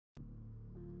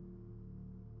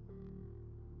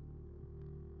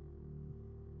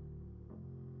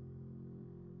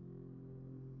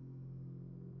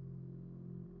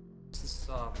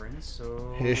sovereign,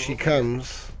 so... Here she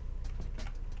comes.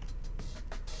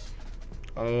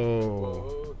 Oh.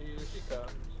 Whoa, here she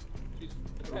comes. She's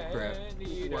Oh crap. Why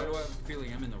do I have a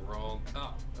feeling I'm in the wrong...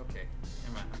 Oh, okay.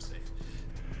 Never mind, I'm safe.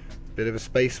 Bit of a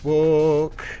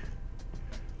spacewalk.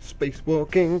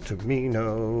 Spacewalking to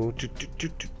Mino.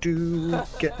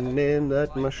 Getting in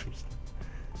that mushroom.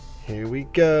 Here we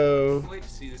go. Can't wait to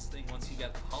see this thing once you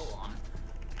got the hull on it.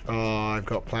 Oh, I've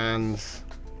got plans.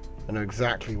 I know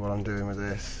exactly what I'm doing with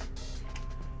this.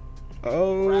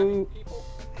 Oh.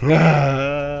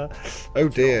 Oh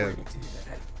dear.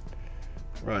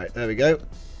 Right, there we go.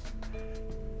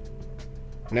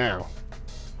 Now,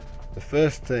 the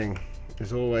first thing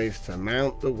is always to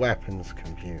mount the weapons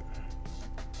computer.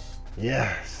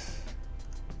 Yes.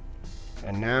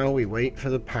 And now we wait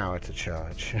for the power to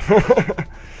charge.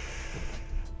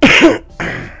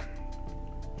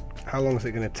 How long is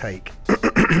it going to take?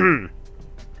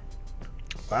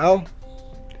 Well,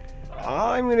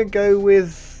 I'm going to go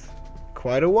with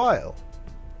quite a while.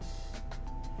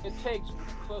 It takes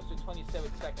close to 27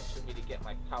 seconds for me to get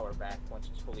my power back once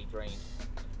it's fully drained.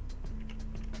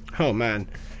 Oh man,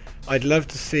 I'd love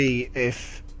to see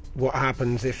what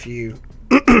happens if you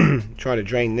try to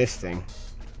drain this thing.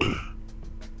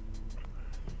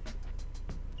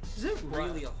 Is it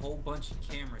really a whole bunch of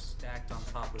cameras stacked on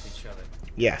top of each other?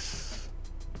 Yes.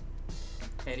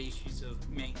 Had issues of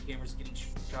main cameras getting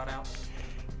shot out?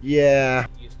 Yeah.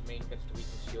 Use the main guns to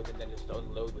weaken shield and then just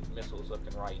unload with missiles left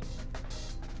and right.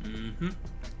 Mm-hmm.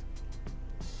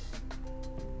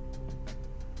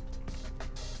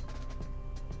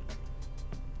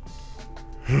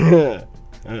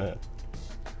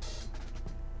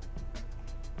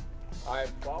 I'm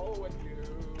following you.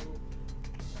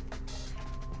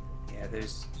 Yeah,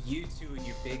 there's you two and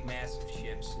your big massive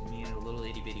ships, and me and a little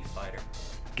itty bitty fighter.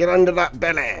 Get under that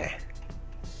belly.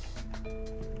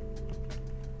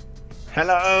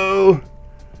 Hello.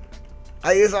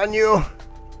 Eyes on you.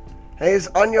 Eyes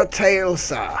on your tail,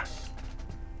 sir. Oh,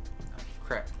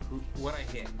 crap. What I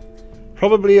hit?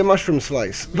 Probably a mushroom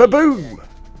slice. Ba-boom!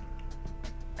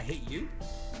 I hit you?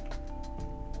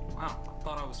 Wow, I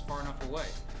thought I was far enough away.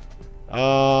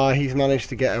 Ah, he's managed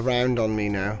to get around on me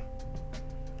now.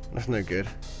 That's no good.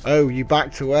 Oh, you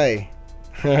backed away.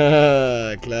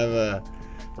 Clever.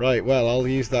 Right, well, I'll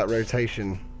use that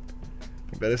rotation.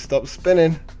 You better stop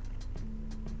spinning.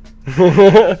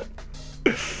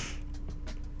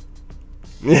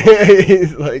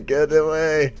 He's like, get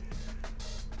away.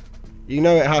 You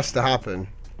know it has to happen.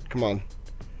 Come on.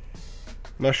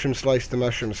 Mushroom slice to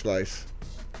mushroom slice.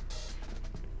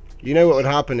 You know what would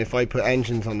happen if I put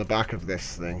engines on the back of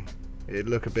this thing? It'd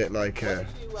look a bit like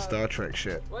Star Trek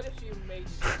shit. What if you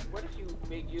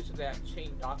made use of that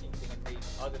chain docking thing and made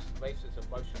other slices of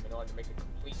mushroom in order to make a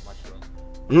complete mushroom?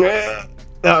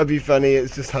 That would be funny.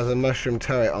 It just has a mushroom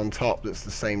turret on top that's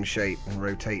the same shape and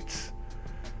rotates.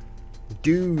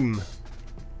 Doom.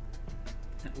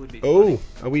 That would be Oh, funny.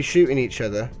 are we shooting each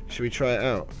other? Should we try it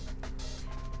out?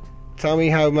 Tell me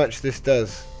how much this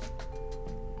does.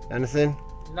 Anything?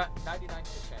 Not 99%.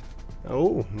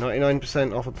 Oh,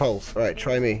 99% off a pulse. Alright,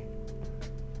 try me.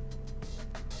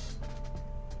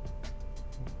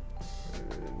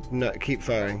 No, keep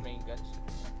firing. Main guns.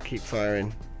 Keep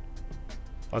firing.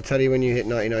 I'll tell you when you hit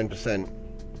 99%.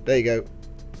 There you go.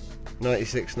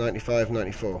 96, 95,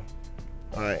 94.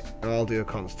 Alright, I'll do a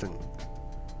constant.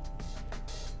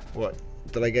 What?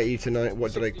 Did I get you to 9?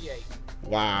 What did I... 68.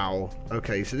 Wow.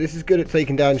 Okay, so this is good at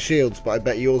taking down shields, but I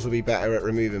bet yours will be better at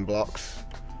removing blocks.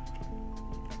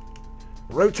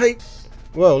 Rotate!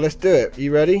 Well, let's do it.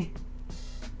 You ready?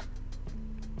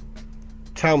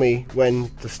 Tell me when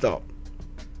to stop.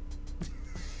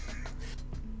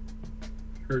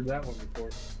 Heard that one before.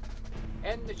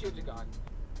 And the shields are gone.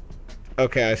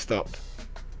 Okay, I stopped.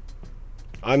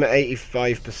 I'm at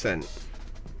 85%.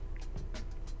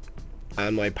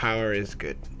 And my power is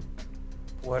good.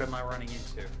 What am I running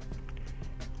into?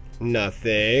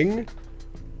 Nothing.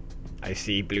 I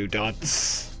see blue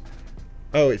dots.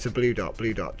 Oh, it's a blue dot.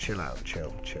 Blue dot. Chill out.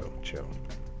 Chill. Chill. Chill.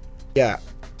 Yeah,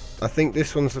 I think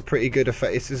this one's a pretty good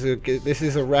effect. This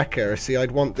is a wrecker. See,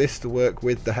 I'd want this to work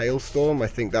with the hailstorm. I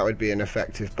think that would be an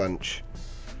effective bunch.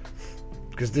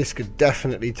 Because this could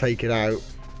definitely take it out.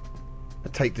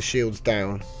 Take the shields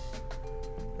down.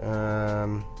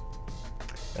 And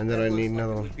then That I looks need like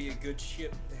another it one. would be a good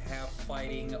ship to have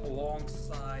fighting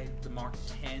alongside the Mark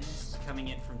 10s coming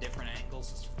in from different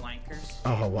angles as flankers.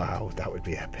 Oh wow, that would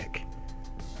be epic.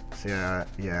 So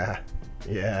yeah.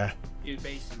 You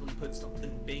basically put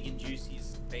something big and juicy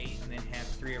as bait and then have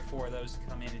 3 or 4 of those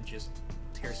come in and just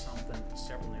tear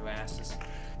several new asses.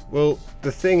 Well,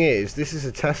 the thing is, this is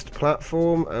a test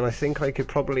platform, and I think I could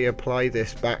probably apply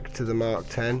this back to the Mark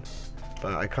 10.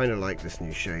 But I kind of like this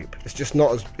new shape. It's just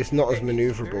not as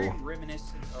maneuverable. It's very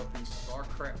reminiscent of the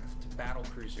Starcraft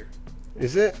battlecruiser.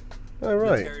 Is it? Oh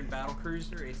right. The Terran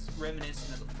battlecruiser. It's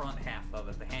reminiscent of the front half of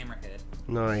it, the hammerhead.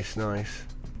 Nice, nice.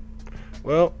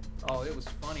 Well. Oh, it was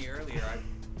funny earlier. I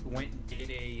went and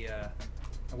did I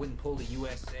went and pulled a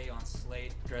USA on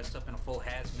Slade, dressed up in a full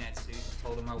hazmat suit, and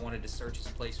told him I wanted to search his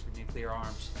place for nuclear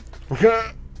arms.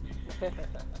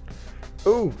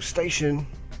 Ooh, station.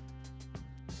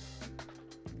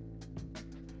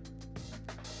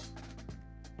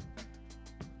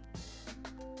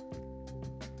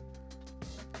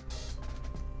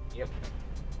 Yep.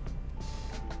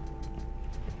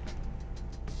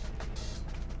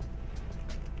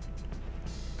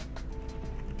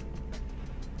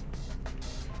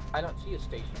 I don't see a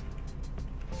station.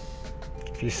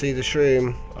 If you see the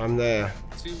shroom, I'm there.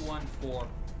 214.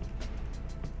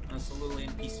 That's a little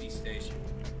NPC station.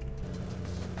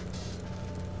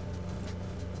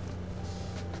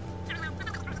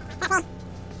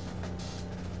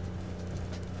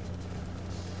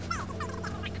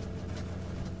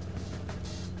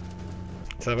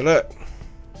 Let's have a look.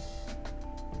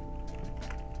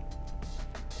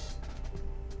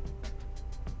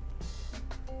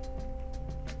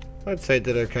 I'd say it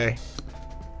did okay.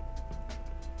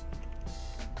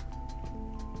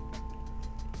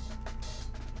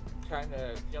 Trying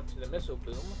to jump to the missile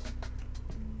boom.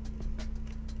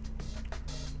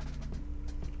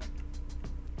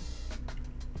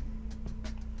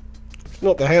 It's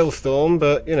not the hailstorm,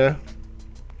 but you know,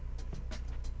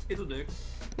 It'll do.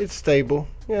 it's stable.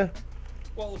 Yeah.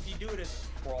 Well, if you do it as a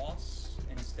cross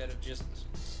instead of just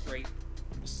straight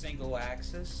single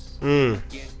axis, you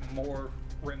get more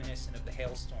reminiscent of the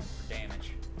hailstorm for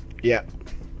damage. Yeah.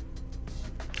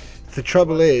 The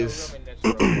trouble is,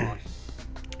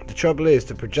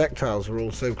 the projectiles were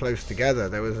all so close together.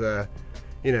 There was a,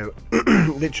 you know,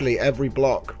 literally every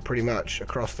block pretty much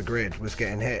across the grid was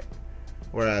getting hit.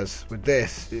 Whereas with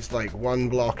this, it's like one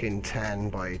block in 10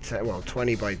 by 10, well,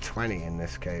 20 by 20 in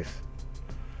this case.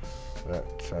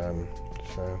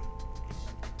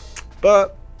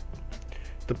 But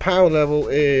the power level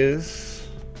is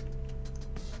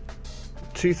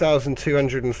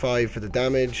 2,205 for the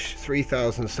damage,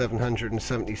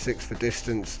 3,776 for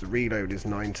distance, the reload is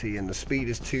 90, and the speed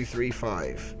is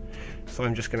 235. So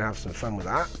I'm just going to have some fun with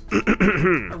that.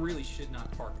 I really should not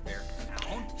park there.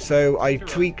 So I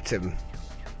tweaked him.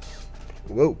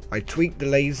 Whoa, I tweaked the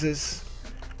lasers,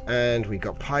 and we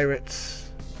got pirates.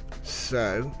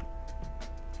 So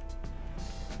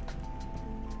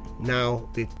now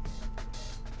the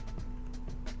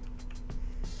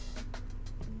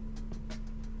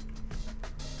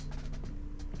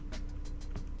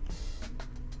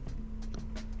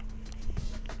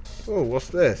oh, what's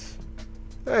this?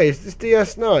 Hey, is this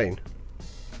DS9?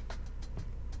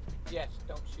 Yes,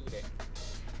 don't shoot it.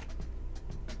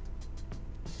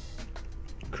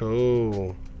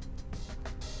 Cool.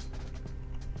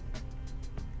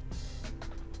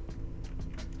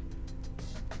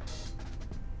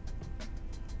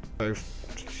 So,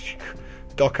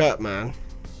 dock up, man.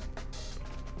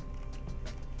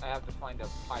 I have to find a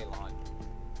pylon.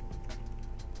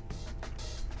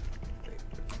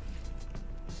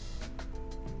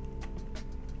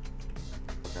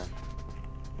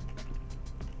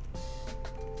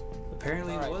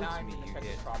 Apparently All it right, was now I me need to you check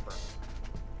hit. it proper.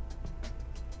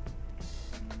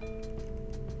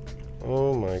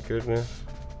 Oh my goodness.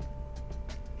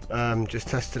 Just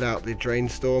tested out the drain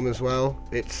storm as well.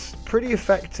 It's pretty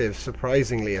effective,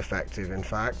 surprisingly effective in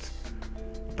fact,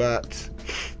 but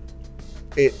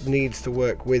it needs to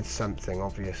work with something,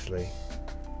 obviously.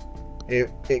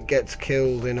 It gets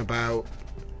killed in about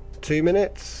 2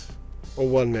 minutes or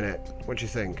 1 minute. What do you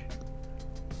think?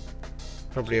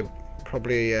 Probably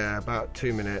about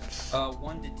 2 minutes.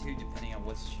 1 to 2 depending on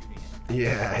what's shooting it.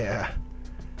 Yeah.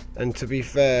 And to be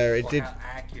fair, Or how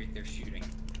accurate they're shooting.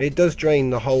 It does drain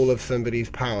the whole of somebody's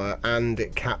power, and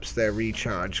it caps their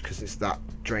recharge because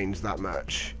drains that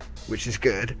much, which is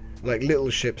good. Like little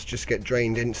ships just get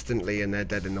drained instantly and they're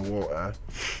dead in the water,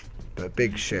 but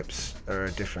big ships are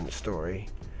a different story.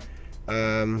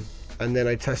 And then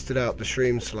I tested out the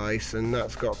Shroom Slice, and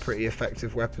that's got a pretty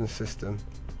effective weapon system.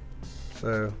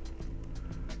 So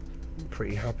I'm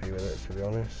pretty happy with it, to be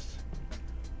honest.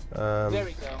 There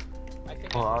we go. I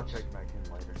think I'll check back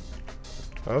in later.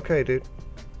 Okay, dude.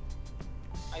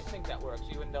 I think that works,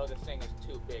 even though the thing is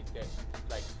too big to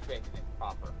like fit it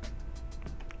proper.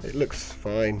 It looks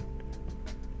fine.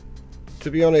 To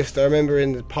be honest, I remember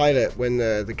in the pilot when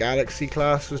the Galaxy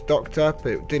class was docked up,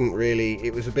 it didn't really.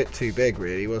 It was a bit too big,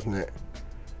 really, wasn't it?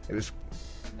 It was.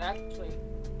 Actually,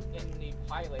 in the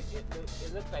pilot,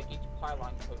 it looked like each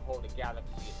pylon could hold a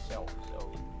galaxy itself,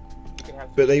 so you could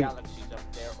have two galaxies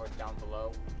up there or down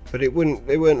below. But it wouldn't.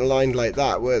 They weren't aligned like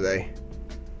that, were they?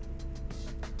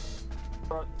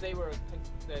 Well, they were.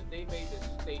 They made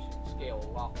the station scale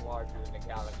a lot larger than the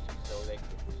galaxy,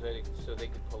 so they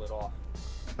could pull it off.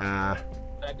 Ah.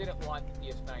 But I didn't want the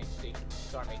DS9 station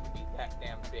Starmade to be that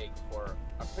damn big for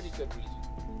a pretty good reason.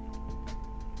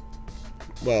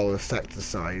 Well, the sector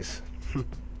size.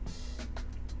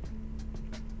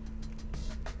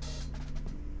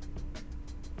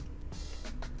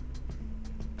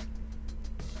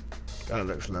 That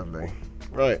looks lovely.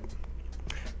 Right.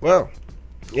 Well,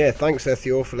 yeah, thanks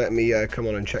Ethior for letting me come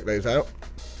on and check those out.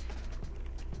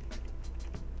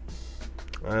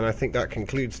 And I think that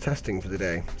concludes testing for the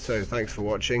day. So thanks for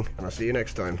watching, and I'll see you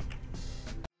next time.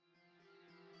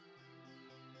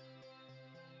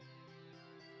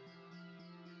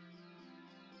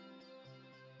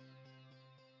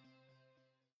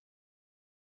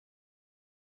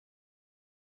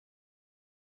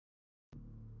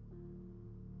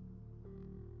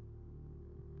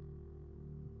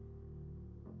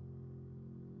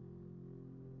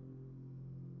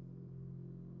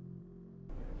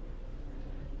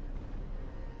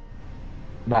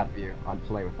 That view. I'd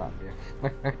play with that view.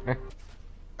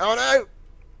 Oh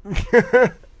no!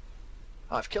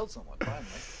 I've killed someone, finally.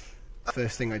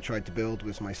 First thing I tried to build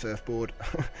was my surfboard,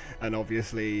 and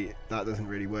obviously that doesn't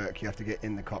really work. You have to get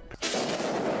in the cockpit.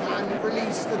 And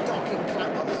release the docking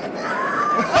clamp.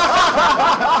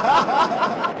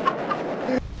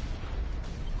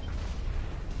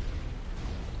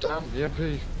 Damn, yeah,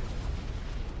 please.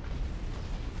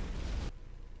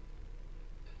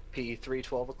 P3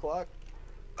 12 o'clock.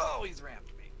 Oh, he's rammed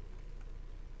me.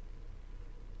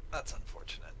 That's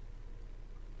unfortunate.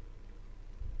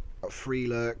 Free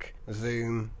lurk,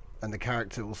 zoom, and the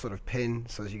character will sort of pin.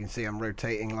 So as you can see, I'm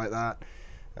rotating like that.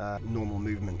 Normal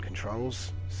movement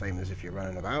controls, same as if you're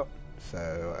running about.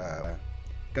 So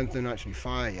guns don't actually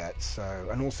fire yet. So,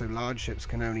 and also large ships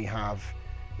can only have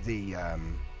the.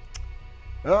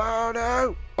 Oh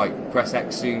no! Right, press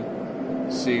X soon.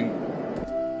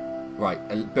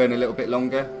 Right, burn a little bit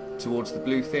longer towards the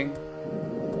blue thing.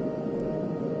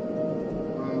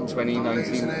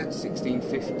 2019,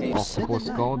 1650. Octopus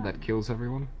God that kills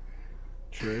everyone.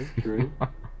 True.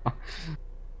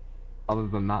 Other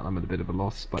than that, I'm at a bit of a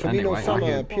loss. But Camino anyway,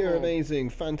 Summer, Pure Amazing,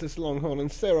 Fantas Longhorn,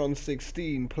 and Seron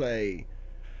 16 play.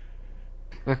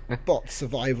 Bot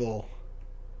Survival.